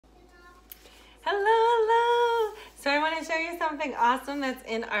something awesome that's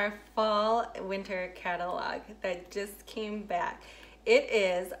in our fall winter catalog that just came back. It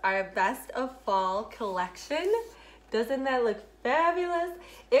is our best of fall collection. Doesn't that look fabulous?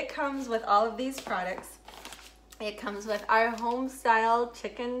 It comes with all of these products. It comes with our home style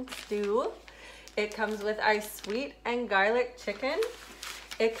chicken stew. It comes with our sweet and garlic chicken.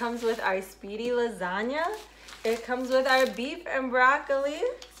 It comes with our speedy lasagna. It comes with our beef and broccoli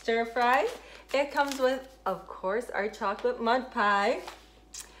stir fry. It comes with, of course, our chocolate mud pie,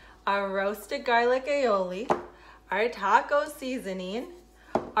 our roasted garlic aioli, our taco seasoning,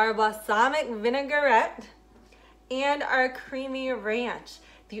 our balsamic vinaigrette, and our creamy ranch.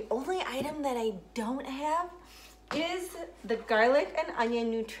 The only item that I don't have is the garlic and onion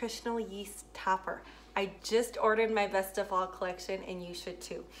nutritional yeast topper. I just ordered my best of fall collection and you should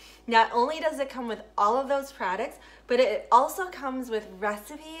too. Not only does it come with all of those products, but it also comes with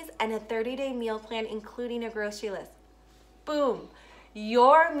recipes and a 30-day meal plan, including a grocery list. Boom,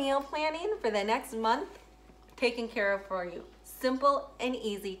 your meal planning for the next month taken care of for you. Simple and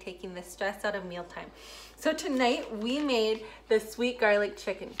easy, taking the stress out of mealtime. So tonight we made the sweet garlic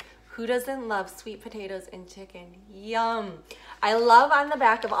chicken. Who doesn't love sweet potatoes and chicken? Yum. I love on the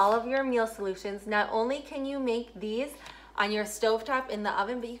back of all of your meal solutions, not only can you make these on your stovetop in the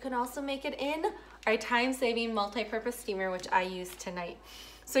oven, but you can also make it in our time-saving multi-purpose steamer, which I use tonight.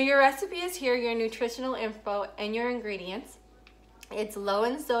 So your recipe is here, your nutritional info and your ingredients. It's low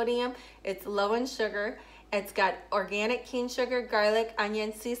in sodium, it's low in sugar, it's got organic cane sugar, garlic,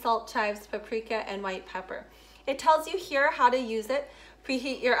 onion, sea salt, chives, paprika, and white pepper. It tells you here how to use it.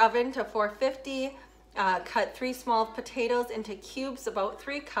 Preheat your oven to 450. Cut 3 small potatoes into cubes, about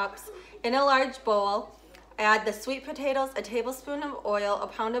 3 cups, in a large bowl. Add the sweet potatoes, a tablespoon of oil, a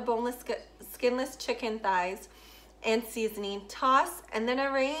pound of boneless, skinless chicken thighs, and seasoning. Toss and then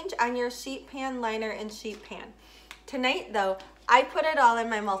arrange on your sheet pan liner and sheet pan. Tonight though, I put it all in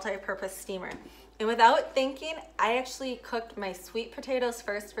my multi-purpose steamer. And without thinking, I actually cooked my sweet potatoes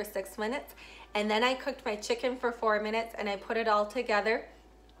first for 6 minutes, and then I cooked my chicken for 4 minutes, and I put it all together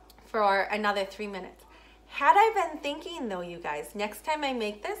for another 3 minutes. Had I been thinking though, you guys, next time I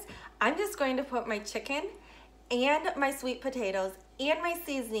make this, I'm just going to put my chicken and my sweet potatoes and my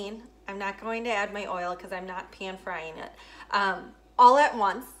seasoning, I'm not going to add my oil because I'm not pan frying it, all at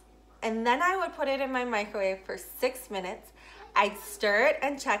once. And then I would put it in my microwave for 6 minutes. I'd stir it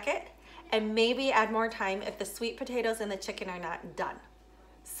and check it, and maybe add more time if the sweet potatoes and the chicken are not done.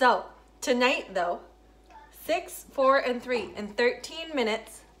 So tonight though, 6, 4, and 3, in 13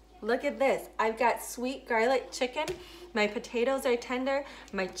 minutes, look at this. I've got sweet garlic chicken. My potatoes are tender.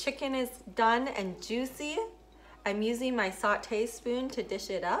 My chicken is done and juicy. I'm using my sauté spoon to dish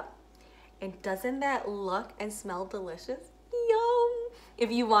it up. And doesn't that look and smell delicious? Yum!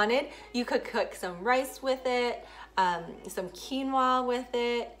 If you wanted, you could cook some rice with it, some quinoa with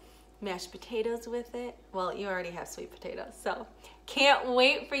it, mashed potatoes with it. Well, you already have sweet potatoes, so can't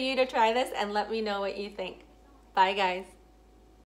wait for you to try this and let me know what you think. Bye, guys.